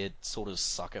weird, sort of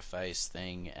sucker face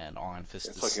thing, and Iron Fist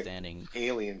is like standing. An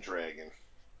alien dragon.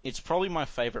 It's probably my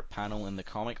favorite panel in the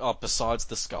comic. Oh, besides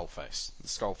the skull face. The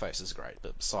skull face is great,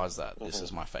 but besides that, this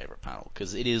is my favorite panel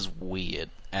because it is weird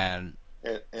and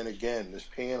again, this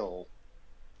panel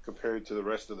compared to the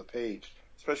rest of the page,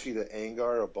 especially the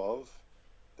Angar above,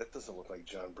 that doesn't look like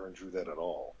John Byrne drew that at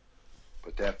all.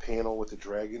 But that panel with the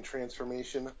dragon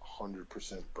transformation,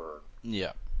 100% Byrne.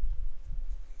 Yeah.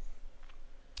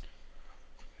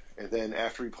 And then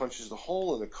after he punches the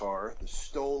hole in the car, the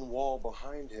stone wall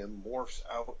behind him morphs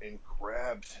out and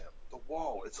grabs him. The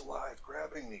wall, it's alive,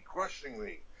 grabbing me, crushing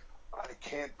me. I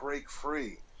can't break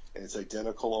free. And it's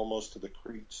identical almost to the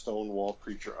stone wall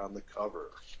creature on the cover.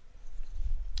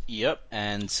 Yep,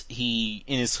 and he,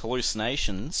 in his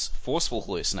hallucinations, forceful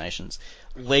hallucinations,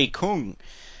 Lei Kung,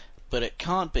 but it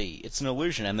can't be, it's an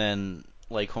illusion. And then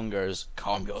Lei Kung goes,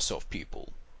 calm yourself,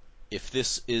 people. If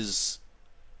this is...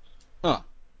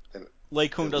 Lei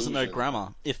Kung doesn't know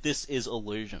grammar. If this is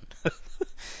illusion.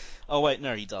 Oh wait,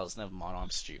 no, he does. Never mind, I'm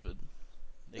stupid.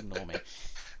 Ignore me.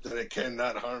 Then it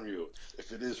cannot harm you.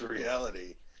 If it is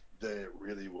reality, then it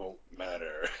really won't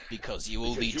matter. Because you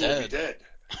will because be you dead. Will be dead.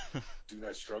 Do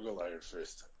not struggle, Iron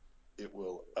Fist. It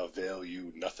will avail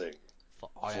you nothing. For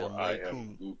I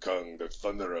am Liu Kang, the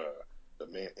Thunderer.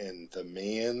 The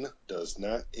man does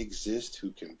not exist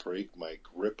who can break my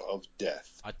grip of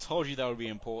death. I told you that would be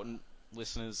important,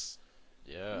 listeners.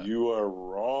 Yeah. You are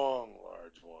wrong,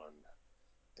 large one.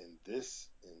 In this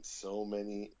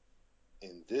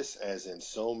as in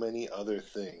so many other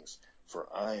things, for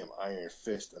I am Iron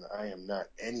Fist, and I am not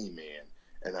any man,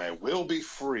 and I will be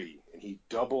free. And he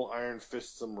double Iron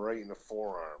Fists him right in the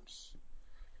forearms.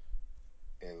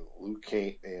 And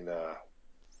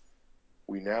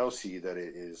we now see that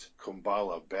it is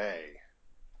Kumbala Bay.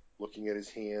 Looking at his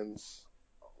hands,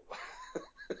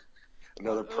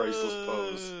 another priceless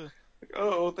pose. Like,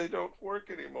 oh, they don't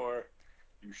work anymore.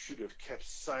 You should have kept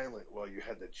silent while you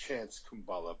had the chance,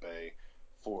 Kumbala Bay,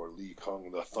 for Li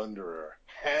Kong the Thunderer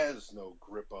has no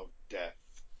grip of death.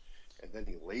 And then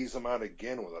he lays him out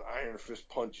again with an Iron Fist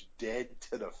punch dead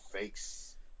to the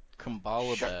face.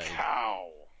 Kumbala Bay. Shakao.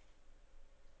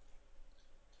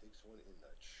 Takes one in the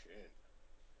chin.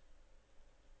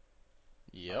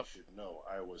 Yep. I should know.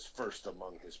 I was first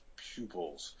among his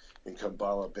pupils. And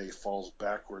Kumbala Bay falls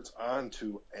backwards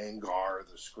onto Angar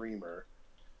the Screamer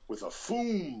with a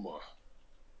foom.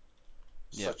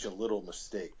 Yep. Such a little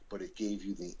mistake, but it gave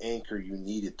you the anchor you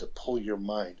needed to pull your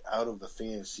mind out of the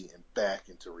fantasy and back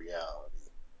into reality.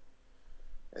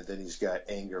 And then he's got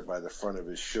anger by the front of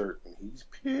his shirt, and he's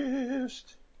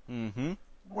pissed. Mm-hmm.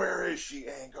 Where is she,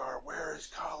 Angar? Where is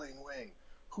Colleen Wing?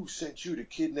 Who sent you to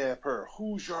kidnap her?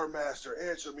 Who's your master?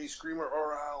 Answer me, Screamer,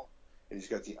 or I'll... And he's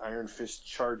got the Iron Fist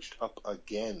charged up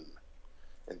again.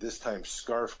 And this time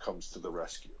Scarf comes to the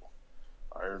rescue.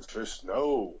 Iron Fist,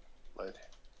 no.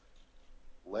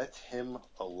 Let him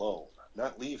alone.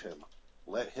 Not leave him.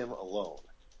 Let him alone.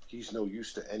 He's no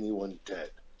use to anyone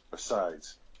dead.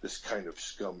 Besides, this kind of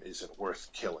scum isn't worth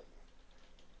killing.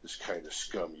 This kind of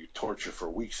scum you torture for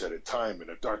weeks at a time in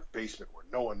a dark basement where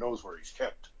no one knows where he's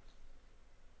kept.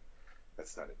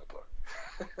 That's not in the book.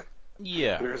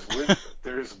 Yeah.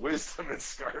 There's wisdom in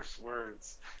Scarf's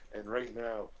words, and right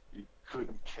now you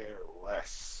couldn't care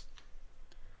less.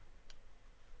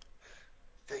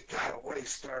 They got away,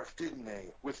 Scarf, didn't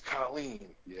they? With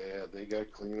Colleen. Yeah, they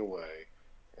got clean away.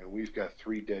 And we've got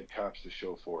 3 dead cops to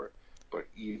show for it. But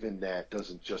even that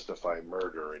doesn't justify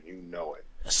murder, and you know it.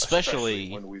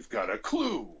 Especially when we've got a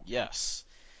clue. Yes.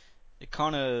 It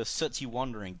kind of sets you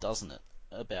wondering, doesn't it,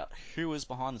 about who is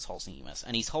behind this whole singing mess.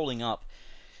 And he's holding up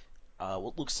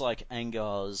what looks like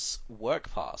Angar's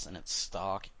work pass, and it's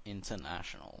Stark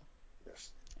International. Yes,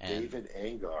 And David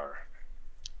Angar.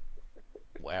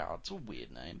 Wow, it's a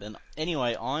weird name. But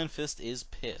anyway, Iron Fist is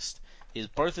pissed.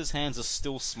 Both his hands are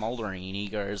still smoldering, and he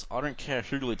goes, I don't care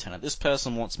who, Lieutenant. This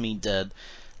person wants me dead.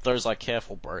 Those I care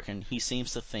for broken. He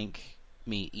seems to think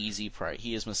me easy prey.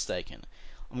 He is mistaken.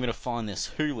 I'm going to find this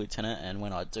who, Lieutenant, and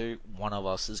when I do, one of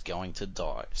us is going to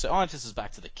die. So Iron Fist is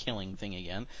back to the killing thing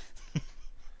again.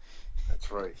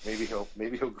 That's right. Maybe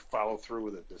he'll follow through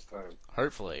with it this time.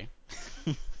 Hopefully.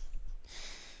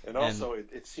 And also,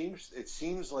 it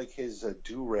seems like his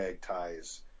do-rag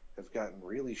ties have gotten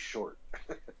really short.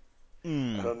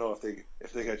 I don't know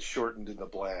if they got shortened in the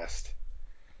blast.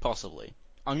 Possibly.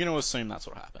 I'm going to assume that's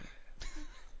what happened.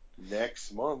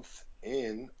 Next month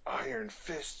in Iron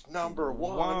Fist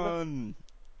 #1.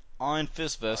 Iron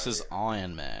Fist versus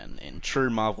Iron Man. In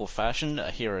true Marvel fashion, a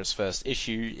hero's first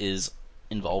issue is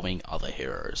involving other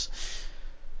heroes.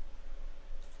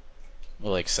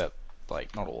 Well, except,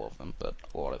 not all of them, but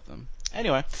a lot of them.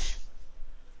 Anyway.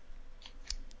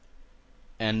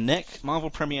 And Nick, Marvel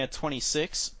Premiere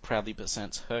 26 proudly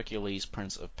presents Hercules,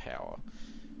 Prince of Power.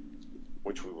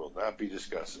 Which we will not be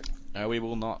discussing. No, we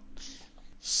will not.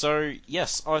 So,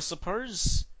 yes, I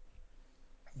suppose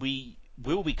we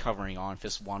will be covering Iron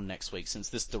Fist 1 next week, since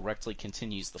this directly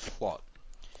continues the plot.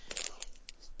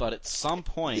 But at some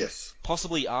point, yes,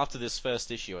 possibly after this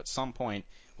first issue, at some point,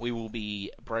 we will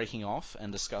be breaking off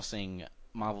and discussing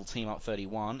Marvel Team Up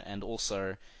 31 and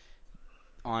also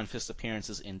Iron Fist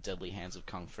appearances in Deadly Hands of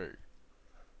Kung Fu.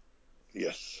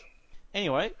 Yes.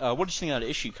 Anyway, what did you think of that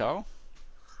issue, Carl?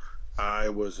 I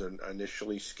was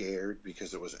initially scared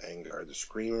because it was Angar the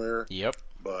Screamer. Yep.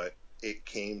 But it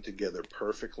came together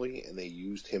perfectly, and they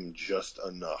used him just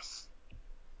enough.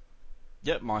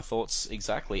 Yep, my thoughts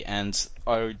exactly. And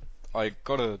I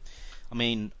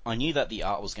knew that the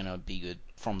art was going to be good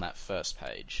from that first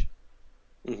page.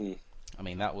 Mm-hmm. I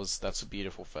mean, that's a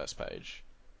beautiful first page.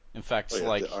 In fact,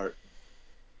 the art,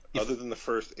 other than the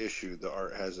first issue, the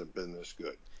art hasn't been this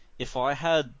good. If I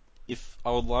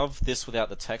would love this without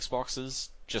the text boxes,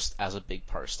 just as a big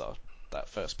poster, that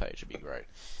first page would be great.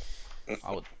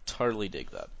 I would totally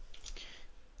dig that.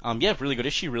 Yeah, really good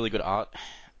issue, really good art.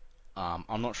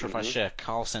 I'm not sure if I share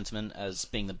Carl's sentiment as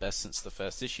being the best since the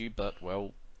first issue, but,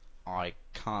 well, I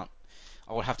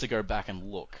would have to go back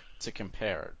and look to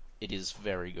compare it. It is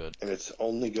very good. And it's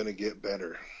only going to get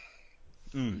better.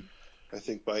 I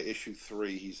think by issue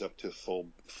 3, he's up to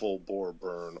full bore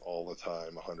burn all the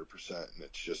time, 100%, and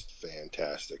it's just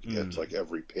fantastic. It's like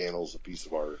every panel's a piece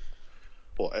of art.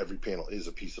 Well, every panel is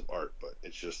a piece of art, but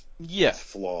it's just it's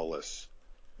flawless.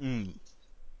 And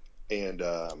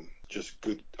just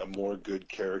more good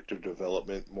character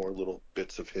development, more little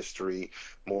bits of history,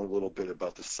 more little bit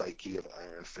about the psyche of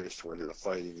Iron Fist, where the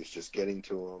fighting is just getting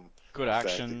to him. Good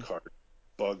action. The fact that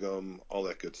bug him, all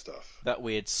that good stuff. That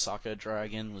weird sucker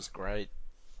dragon was great.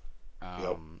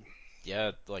 Yep.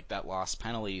 Yeah, like that last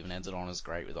panel he even ended on is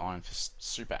great, with Iron Fist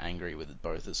super angry with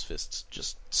both his fists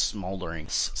just smoldering.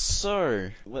 So,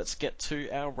 let's get to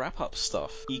our wrap-up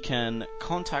stuff. You can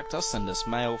contact us, send us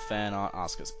mail, fan art,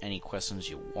 ask us any questions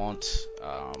you want.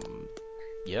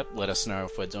 Yep, let us know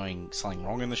if we're doing something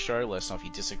wrong in the show. Let us know if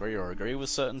you disagree or agree with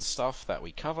certain stuff that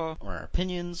we cover, or our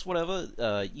opinions, whatever.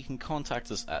 You can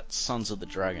contact us at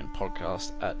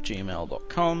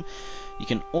sonsofthedragonpodcast@gmail.com. You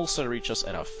can also reach us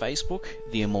at our Facebook,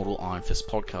 The Immortal Iron Fist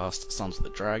Podcast, Sons of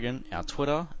the Dragon, our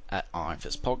Twitter, at Iron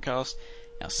Fist Podcast,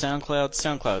 our SoundCloud,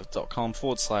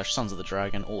 soundcloud.com/Sons of the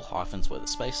Dragon, all hyphens where the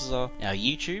spaces are. Our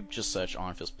YouTube, just search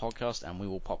Iron Fist Podcast and we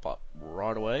will pop up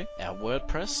right away. Our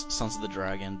WordPress, Sons of the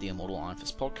Dragon, The Immortal Iron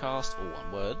Fist Podcast, all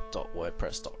one word,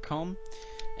 .wordpress.com.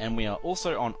 And we are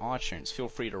also on iTunes. Feel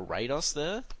free to rate us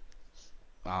there.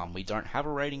 We don't have a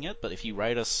rating yet, but if you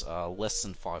rate us less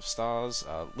than 5 stars,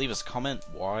 leave us a comment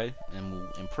why, and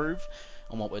we'll improve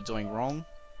on what we're doing wrong.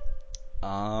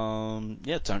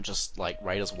 Yeah, don't just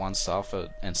rate us 1 star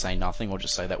and say nothing, or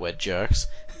just say that we're jerks.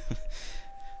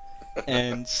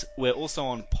 And we're also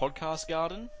on Podcast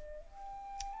Garden.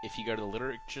 If you go to the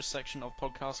literature section of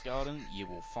Podcast Garden, you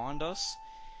will find us.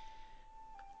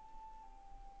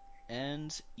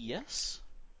 And yes,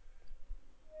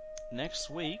 next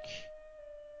week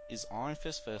is Iron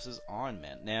Fist versus Iron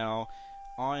Man. Now,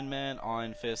 Iron Man,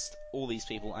 Iron Fist, all these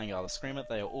people, Angar the Screamer,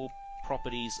 they are all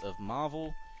properties of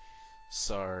Marvel.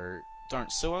 So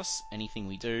don't sue us. Anything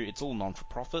we do, it's all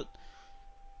non-for-profit.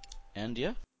 And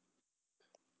yeah.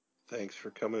 Thanks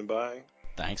for coming by.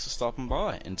 Thanks for stopping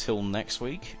by. Until next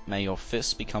week, may your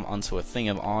fists become unto a thing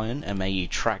of iron, and may you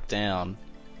track down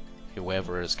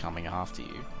whoever is coming after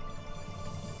you.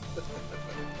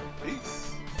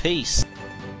 Peace. Peace.